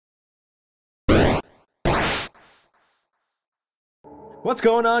What's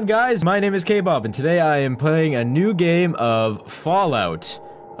going on, guys? My name is Kbob, and today I am playing a new game of Fallout.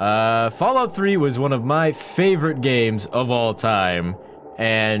 Fallout 3 was one of my favorite games of all time,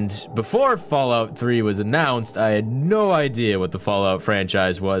 and before Fallout 3 was announced, I had no idea what the Fallout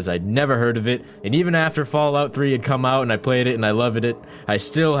franchise was. I'd never heard of it, and even after Fallout 3 had come out and I played it and I loved it, I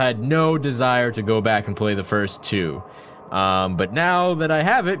still had no desire to go back and play the first two. But now that I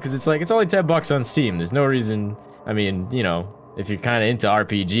have it, because it's only $10 on Steam, there's no reason, I mean, you know, if you're kind of into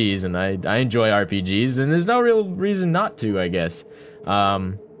RPGs, and I enjoy RPGs, then there's no real reason not to, I guess.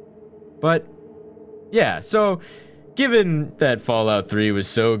 But, yeah, so, given that Fallout 3 was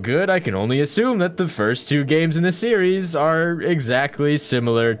so good, I can only assume that the first two games in the series are exactly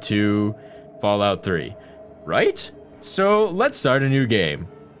similar to Fallout 3, right? So, let's start a new game.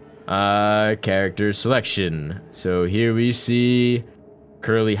 Character selection. So, here we see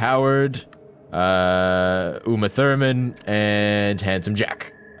Curly Howard, Uma Thurman, and Handsome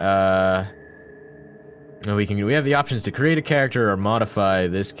Jack. We have the options to create a character or modify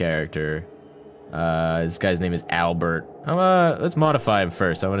this character. This guy's name is Albert. Let's modify him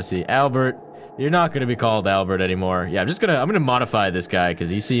first. I want to see Albert. You're not going to be called Albert anymore. Yeah, I'm gonna modify this guy because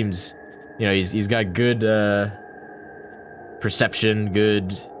he seems, you know, he's got good perception,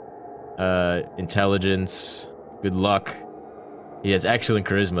 good intelligence, good luck. He has excellent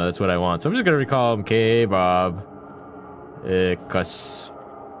charisma, that's what I want. So I'm just gonna recall him Kbob.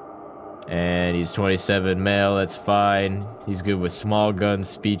 And he's 27 male, that's fine. He's good with small gun,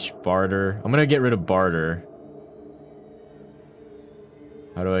 speech, barter. I'm gonna get rid of barter.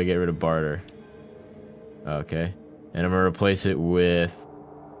 How do I get rid of barter? Okay. And I'm gonna replace it with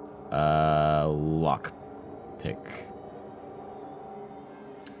lock pick.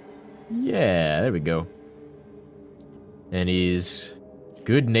 Yeah, there we go. And he's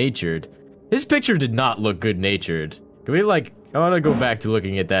good-natured. His picture did not look good-natured. Can we, I want to go back to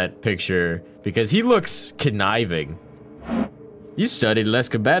looking at that picture, because he looks conniving. You studied less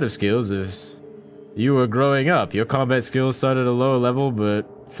combative skills as you were growing up. Your combat skills started at a low level, but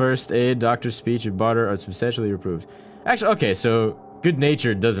first aid, doctor speech, and barter are substantially improved. Actually, okay, so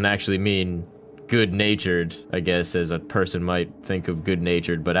good-natured doesn't actually mean good-natured, I guess, as a person might think of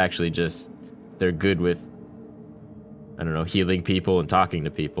good-natured, but actually just they're good with, I don't know, healing people and talking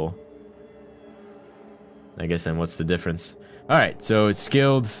to people. I guess then what's the difference? Alright, so it's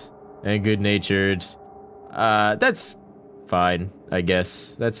skilled and good-natured. That's fine, I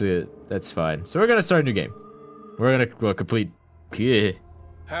guess. That's fine. So we're gonna start a new game. We're gonna complete...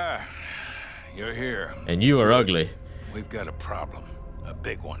 Ah, you're here. And you are ugly. We've got a problem. A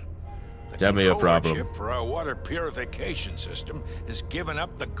big one. The Tell me a problem. chip for our water purification system has given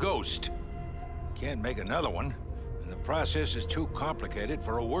up the ghost. Can't make another one. The process is too complicated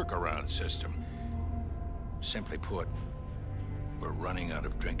for a workaround system. Simply put, we're running out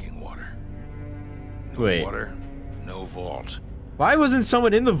of drinking water. No Wait. water, no vault. Why wasn't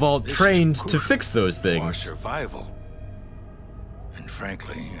someone in the vault This trained is to fix those for our things? survival. And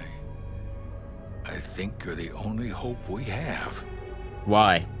frankly, I think you're the only hope we have.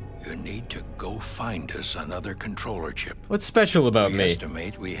 Why? You need to go find us another controller chip. What's special about We me?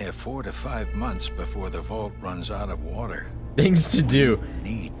 estimate we have 4 to 5 months before the vault runs out of water. Things to do.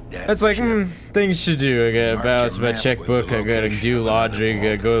 Need that That's like, chip. things to do. I gotta Mark balance your my map with checkbook, the I gotta location do of another laundry, I gotta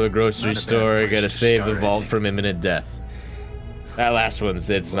vault. go to the grocery Not a bad store, I place gotta to save the start, I vault think. from imminent death. That last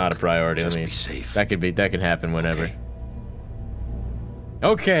one's, it's not a priority. I Just mean, be safe. that can happen whenever. Okay.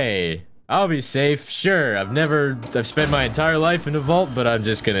 Okay, I'll be safe. Sure, I've spent my entire life in a vault, but I'm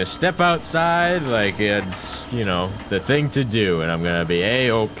just gonna step outside like it's, you know, the thing to do, and I'm gonna be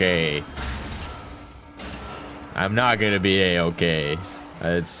A-okay. I'm not gonna be A-okay.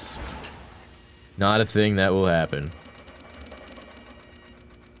 It's not a thing that will happen.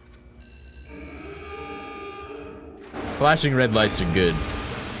 Flashing red lights are good.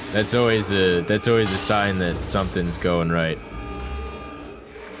 That's always a sign that something's going right.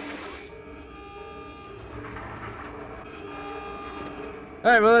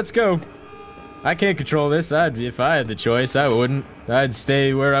 Alright, well, let's go. I can't control this. If I had the choice, I wouldn't. I'd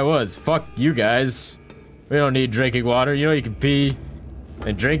stay where I was. Fuck you guys. We don't need drinking water. You know you can pee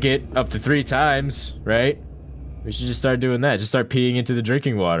and drink it up to 3 times, right? We should just start doing that. Just start peeing into the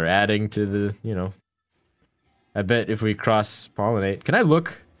drinking water, adding to the, you know. I bet if we cross-pollinate... Can I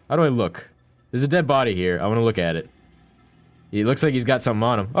look? How do I look? There's a dead body here. I want to look at it. He looks like he's got something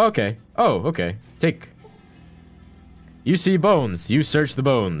on him. Oh, okay. Oh, okay. Take... You see bones. You search the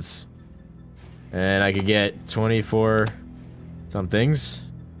bones. And I could get 24 somethings.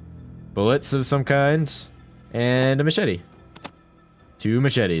 Bullets of some kind. And a machete. 2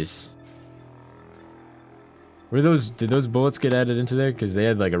 machetes. Did those bullets get added into there? Because they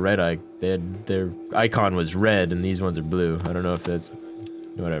had like a red eye. Their icon was red and these ones are blue. I don't know if that's...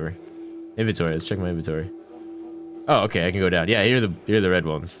 Whatever. Inventory, let's check my inventory. Oh, okay, I can go down. Yeah, here are the red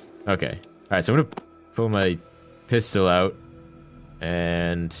ones. Okay. Alright, so I'm gonna pull my pistol out.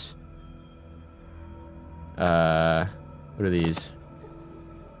 And... what are these?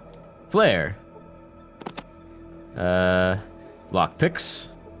 Flare. Lockpicks.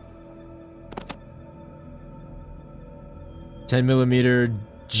 10mm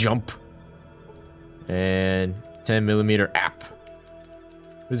jump. And 10mm app.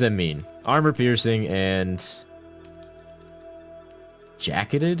 What does that mean? Armor piercing and...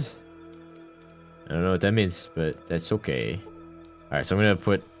 Jacketed? I don't know what that means, but that's okay. Alright, so I'm gonna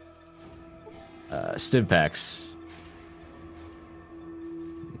put... stim packs.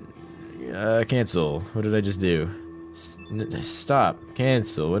 Cancel. What did I just do? Stop.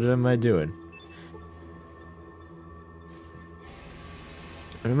 Cancel. What am I doing?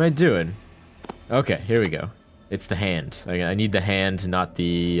 What am I doing? Okay, here we go. It's the hand. I need the hand, not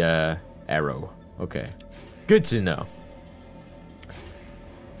the arrow. Okay. Good to know.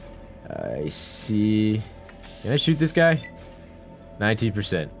 I see... Can I shoot this guy?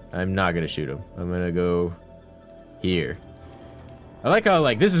 19%. I'm not gonna shoot him. I'm gonna go here. I like how,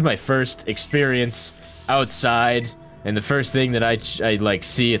 like, this is my first experience outside, and the first thing that I like,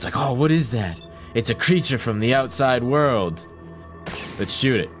 see, it's like, oh, what is that? It's a creature from the outside world. Let's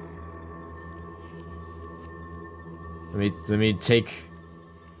shoot it. Let me take...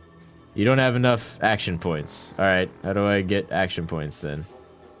 You don't have enough action points. Alright, how do I get action points then?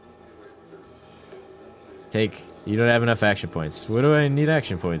 Take... You don't have enough action points. What do I need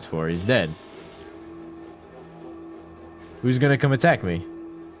action points for? He's dead. Who's gonna come attack me?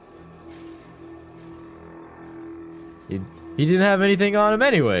 He didn't have anything on him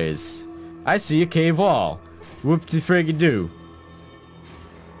anyways. I see a cave wall. Whoop-de-friggin-doo.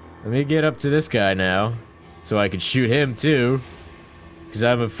 Let me get up to this guy now. So I can shoot him too. Because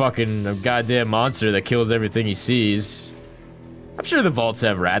I'm a goddamn monster that kills everything he sees. I'm sure the vaults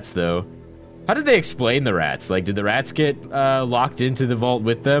have rats though. How did they explain the rats? Like, did the rats get locked into the vault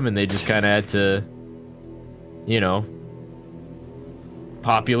with them and they just kind of had to, you know,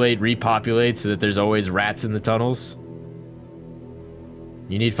 repopulate so that there's always rats in the tunnels?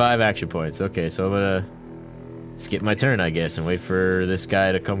 You need 5 action points. Okay, so I'm gonna skip my turn, I guess, and wait for this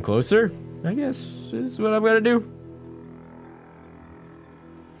guy to come closer. I guess is what I'm gonna do.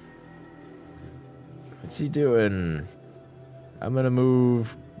 What's he doing? I'm gonna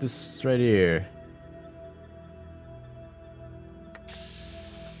move this right here.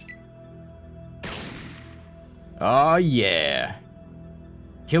 Oh yeah.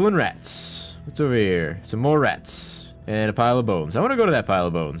 Killing rats. What's over here? Some more rats. And a pile of bones. I want to go to that pile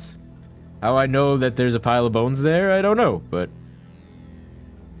of bones. How I know that there's a pile of bones there, I don't know, but...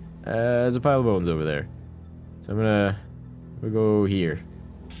 there's a pile of bones over there. So we'll go here.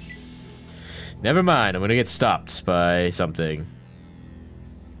 Never mind, I'm gonna get stopped by something.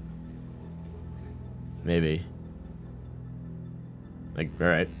 Maybe. Like,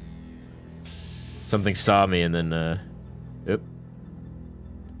 alright. Something saw me and then, Oop.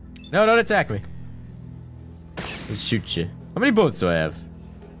 No, don't attack me. Let's shoot you. How many bullets do I have?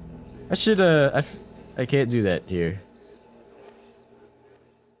 I should, I can't do that here.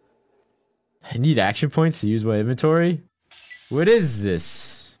 I need action points to use my inventory? What is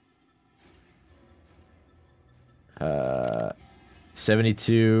this?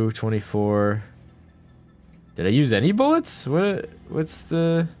 72, 24. Did I use any bullets? What's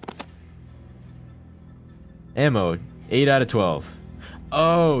the... Ammo, 8 out of 12.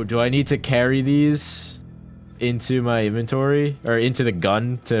 Oh, do I need to carry these into my inventory? Or into the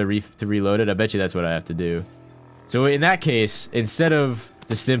gun to reload it? I bet you that's what I have to do. So in that case, instead of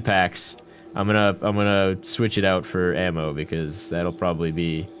the stim packs, I'm gonna switch it out for ammo because that'll probably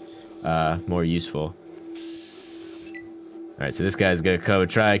be more useful. Alright, so this guy's gonna come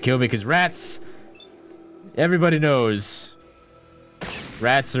and try and kill me because rats, everybody knows,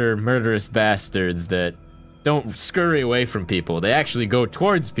 rats are murderous bastards that don't scurry away from people. They actually go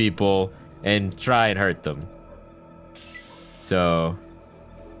towards people and try and hurt them. So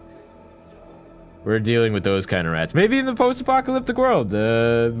we're dealing with those kind of rats. Maybe in the post-apocalyptic world,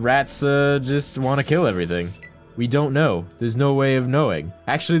 rats just want to kill everything. We don't know. There's no way of knowing.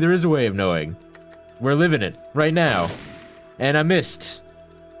 Actually, there is a way of knowing. We're living it right now. And I missed.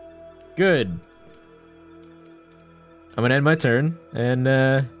 Good. I'm gonna end my turn and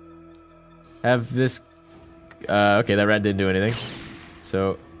have this... okay, that rat didn't do anything.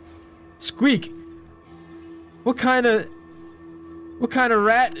 So... Squeak! What kind of What kind of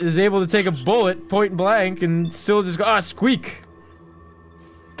rat is able to take a bullet point blank and still just go, ah, squeak?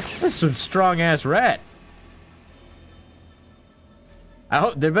 That's some strong-ass rat. I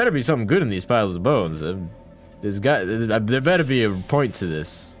hope there better be something good in these piles of bones. There better be a point to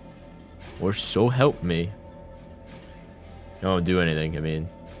this. Or so help me. I won't do anything, I mean.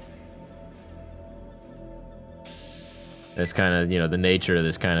 That's kind of, you know, the nature of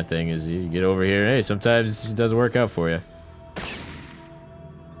this kind of thing is you get over here, hey, sometimes it doesn't work out for you.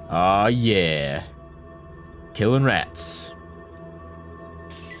 Aw, yeah. Killing rats.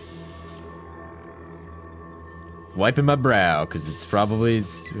 Wiping my brow, because it's probably...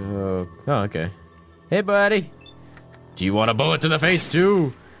 oh, okay. Hey, buddy. Do you want a bullet to the face,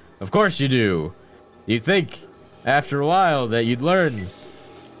 too? Of course you do. You'd think, after a while, that you'd learn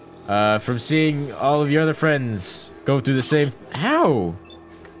from seeing all of your other friends go through the same... Ow!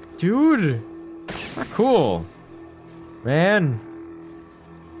 Dude! Not cool. Man.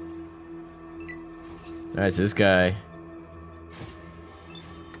 Alright, so this guy...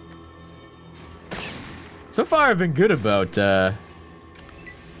 So far, I've been good about,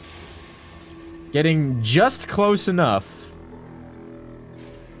 getting just close enough.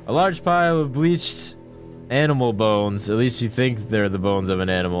 A large pile of bleached animal bones. At least you think they're the bones of an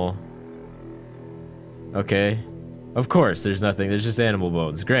animal. Okay. Of course, there's nothing. There's just animal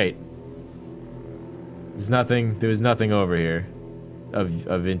bones. Great. There's nothing. There was nothing over here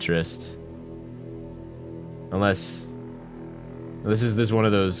of interest. Unless... This is one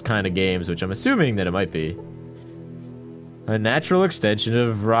of those kind of games, which I'm assuming that it might be. A natural extension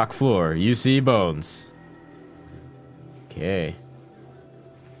of rock floor. You see bones. Okay.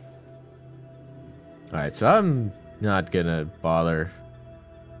 Alright, so I'm not gonna bother.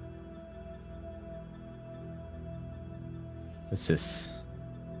 What's this?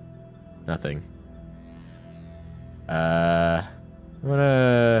 Nothing. I'm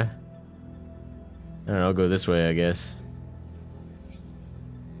gonna... I don't know, go this way, I guess.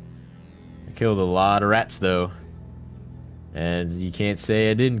 Killed a lot of rats, though. And you can't say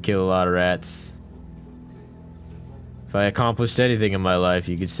I didn't kill a lot of rats. If I accomplished anything in my life,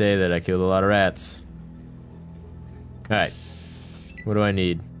 you could say that I killed a lot of rats. Alright. What do I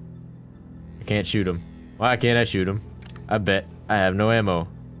need? I can't shoot him. Why can't I shoot him? I bet I have no ammo.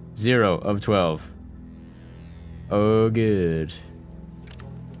 0 of 12. Oh, good.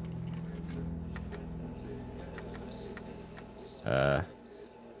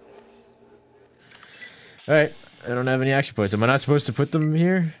 Alright, I don't have any action points. Am I not supposed to put them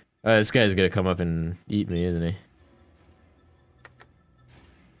here? This guy's gonna come up and eat me, isn't he?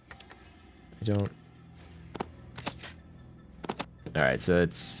 I don't... Alright, so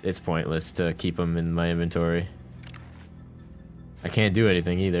it's pointless to keep them in my inventory. I can't do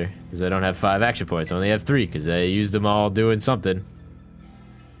anything either, because I don't have 5 action points. I only have 3, because I used them all doing something.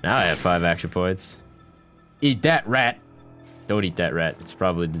 Now I have 5 action points. Eat that rat! Don't eat that rat, it's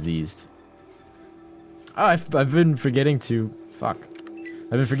probably diseased. Oh, I've been forgetting to... Fuck. I've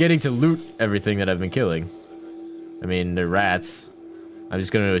been forgetting to loot everything that I've been killing. I mean, they're rats. I'm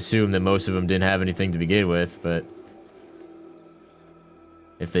just gonna assume that most of them didn't have anything to begin with, but...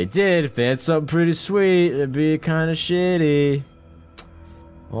 If they did, if they had something pretty sweet, it'd be kind of shitty.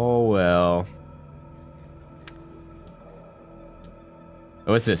 Oh, well.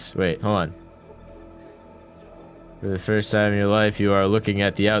 Oh, what's this? Wait, hold on. For the first time in your life, you are looking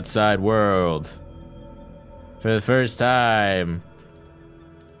at the outside world. For the first time,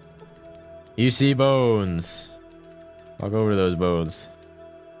 you see bones. Walk over to those bones.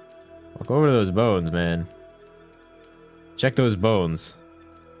 Walk over to those bones, man. Check those bones.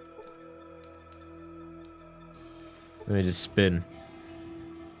 Let me just spin.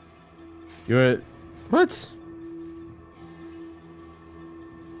 You're... What?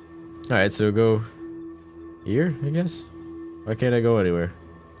 Alright, so go... here, I guess? Why can't I go anywhere?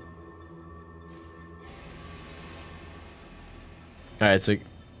 Alright, so...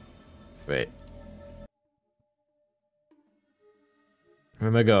 Wait. Where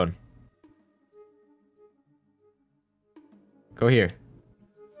am I going? Go here.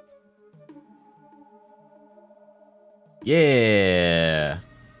 Yeah!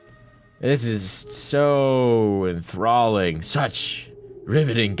 This is so enthralling. Such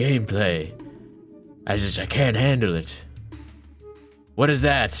riveting gameplay. I can't handle it. What is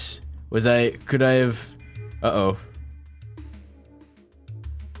that? Could I have... Uh-oh.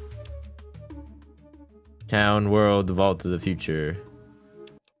 Town, world, the vault of the future.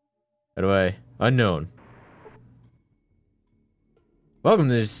 How do I... Unknown. Welcome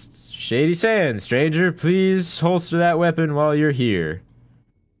to Shady Sands, stranger. Please holster that weapon while you're here.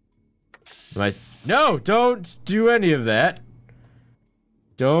 No, don't do any of that.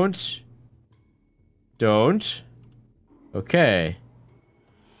 Don't. Don't. Okay.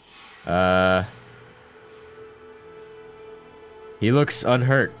 He looks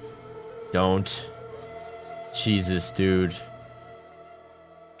unhurt. Don't. Jesus, dude. I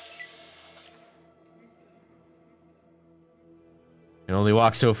can only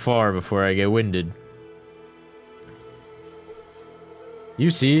walk so far before I get winded. You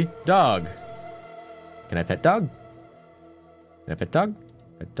see, dog. Can I pet dog? Can I pet dog?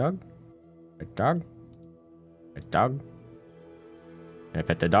 Pet dog? Pet dog? Pet dog? Can I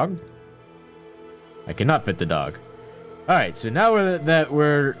pet the dog? I cannot pet the dog. Alright, so now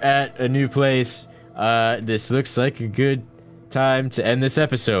we're at a new place, this looks like a good time to end this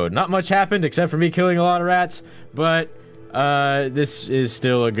episode. Not much happened except for me killing a lot of rats, but this is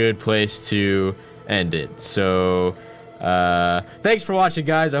still a good place to end it. So, thanks for watching,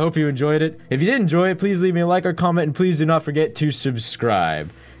 guys. I hope you enjoyed it. If you did enjoy it, please leave me a like or comment, and please do not forget to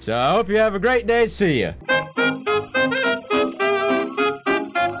subscribe. So I hope you have a great day. See ya.